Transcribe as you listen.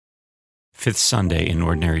Fifth Sunday in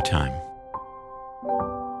Ordinary Time.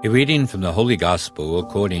 A reading from the Holy Gospel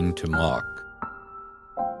according to Mark.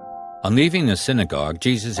 On leaving the synagogue,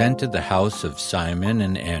 Jesus entered the house of Simon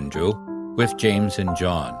and Andrew with James and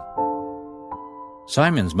John.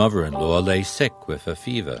 Simon's mother-in-law lay sick with a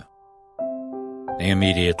fever. They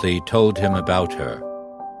immediately told him about her.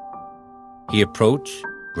 He approached,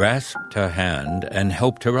 grasped her hand, and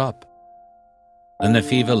helped her up. Then the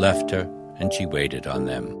fever left her, and she waited on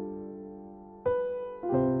them.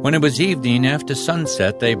 When it was evening, after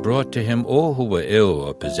sunset, they brought to him all who were ill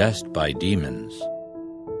or possessed by demons.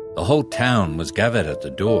 The whole town was gathered at the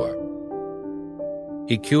door.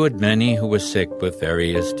 He cured many who were sick with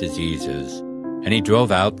various diseases, and he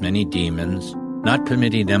drove out many demons, not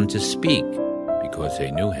permitting them to speak, because they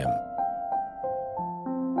knew him.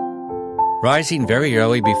 Rising very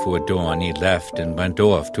early before dawn, he left and went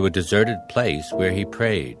off to a deserted place where he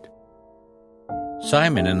prayed.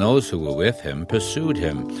 Simon and those who were with him pursued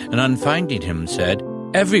him, and on finding him said,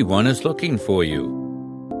 "Everyone is looking for you."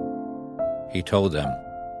 He told them,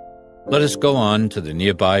 "Let us go on to the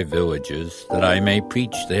nearby villages, that I may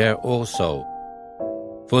preach there also.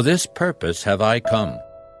 For this purpose have I come."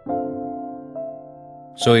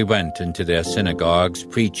 So he went into their synagogues,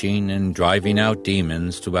 preaching and driving out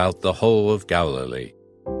demons throughout the whole of Galilee.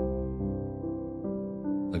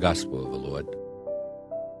 The Gospel of the Lord.